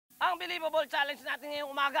Bilibabol challenge natin ngayong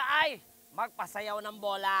umaga ay magpasayaw ng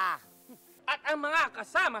bola. At ang mga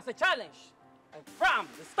kasama sa challenge ay from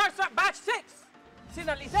the StarStruck Batch 6,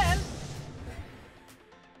 sina Liezel,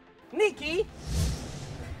 Nikki,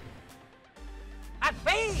 at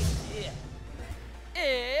Faith. Yeah.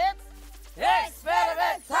 It's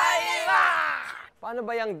Experiment Time! Paano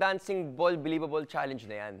ba yung dancing ball Bilibabol challenge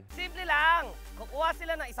na yan? Simple lang. Kukuha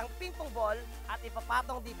sila ng isang ping-pong ball at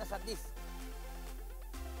ipapatong dito sa disc.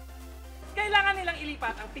 Kailangan nilang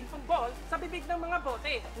ilipat ang ping-pong ball sa bibig ng mga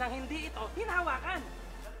bote nang hindi ito hinahawakan.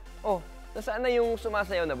 Oh, nasaan na yung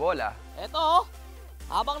sumasayaw na bola? Eto,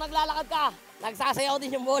 habang naglalakad ka, nagsasayaw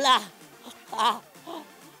din yung bola.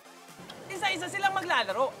 Isa-isa silang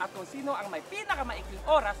maglalaro at kung sino ang may pinakamaikling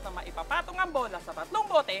oras na maipapatong ang bola sa tatlong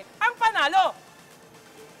bote, ang panalo!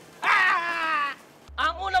 Ah!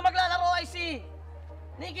 Ang una maglalaro ay si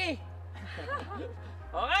Nikki.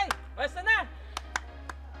 Okay, basta na!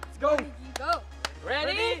 Go! Go!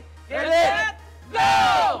 Ready? Get set,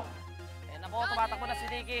 go! Eh nako, tumatakbo na si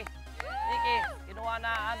Nikki. Nikki, kinuha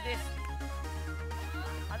na ang disc.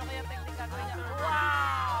 Ano kaya technique gagawin niya?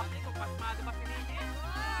 Wow! Hindi ko pasmado ba si Nikki?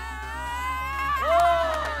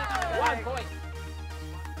 Oh! 1 point.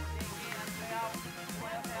 Nikki, ang sayaw.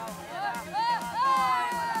 Sayaw. Ayan na.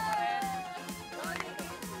 Ay,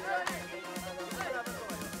 wala pa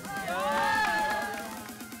rin.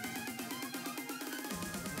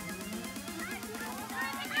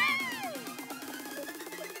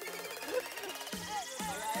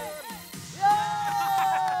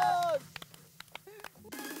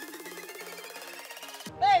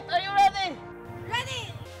 Wait, are you ready?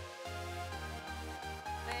 Ready!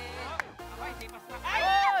 Aba, hindi pasma.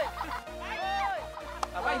 Ay!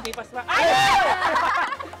 Aba, hindi pasma. Ay!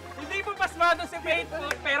 Hindi po pasmado si Faith po,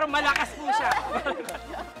 pero malakas po siya.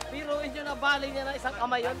 Biruin nyo na bali niya na isang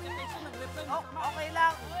kamay yun. Oh, okay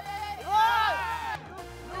lang. Wow!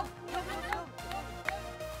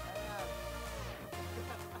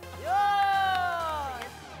 Yun!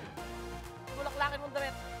 Bulaklakin mong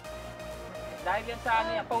damit. Dahil yan sa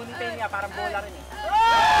ano yan, ponytail niya, parang bola rin.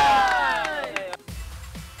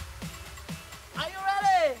 Are you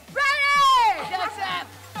ready? Ready! Get set!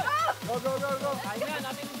 Go! Ayun yan,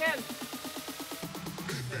 natin Miguel.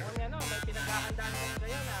 Ano, may pinagkahandaan ko sa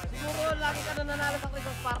yan. Siguro lagi ka na nanalo sa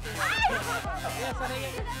Christmas party. Yes, ano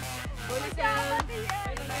yan?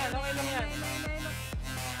 Okay lang yan.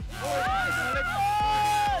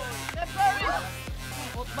 Let's go!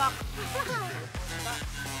 Put back.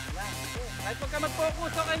 Kahit pagka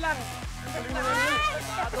mag-focus, okay lang.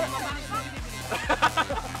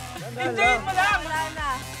 Enjoyin mo lang! Wala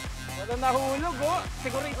na. Wala nahulog, oh.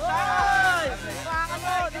 Sigurista. Ay! Baka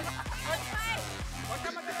mo!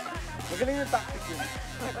 Magaling yung tactic yun.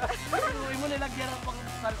 Biruin mo nilagyan ng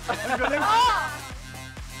pang-sal.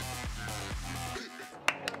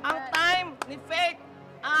 Ang time ni Faith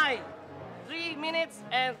ay 3 minutes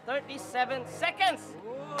and 37 seconds.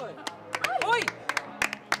 Uy!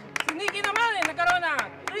 Si Nikki naman nagkaroon ng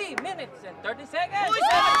 3 minutes and 30 seconds. Uy,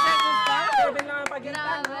 7 seconds pa! 7 lang ang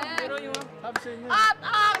pagitan. Grabe. Pero yung... At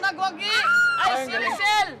ang nagwagi ay si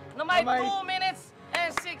Liezel na may 2 minutes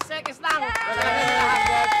and 6 seconds lang.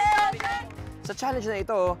 Sa challenge na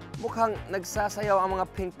ito, mukhang nagsasayaw ang mga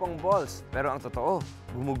ping-pong balls. Pero ang totoo,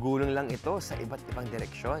 gumugulong lang ito sa iba't ibang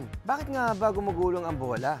direksyon. Bakit nga ba gumugulong ang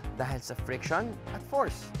bola? Dahil sa friction at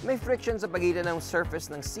force. May friction sa pagitan ng surface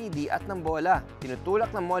ng CD at ng bola.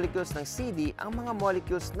 Tinutulak ng molecules ng CD ang mga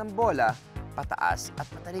molecules ng bola pataas at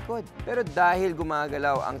patalikod. Pero dahil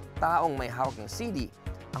gumagalaw ang taong may hawak ng CD,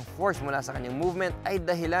 ang force mula sa kanyang movement ay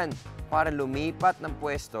dahilan para lumipat ng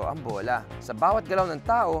pwesto ang bola. Sa bawat galaw ng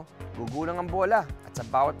tao, gugulang ang bola. At sa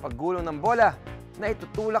bawat paggulong ng bola,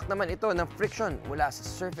 naitutulak naman ito ng friction mula sa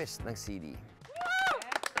surface ng CD.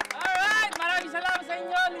 Alright! Maraming salamat sa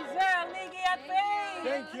inyo, Liezel, Nikki at Faith!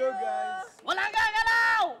 Thank you, guys! Walang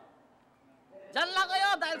gagalaw! Diyan lang kayo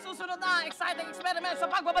dahil susunod na exciting experiment sa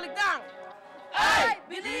pagbabalik ng I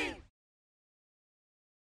Believe!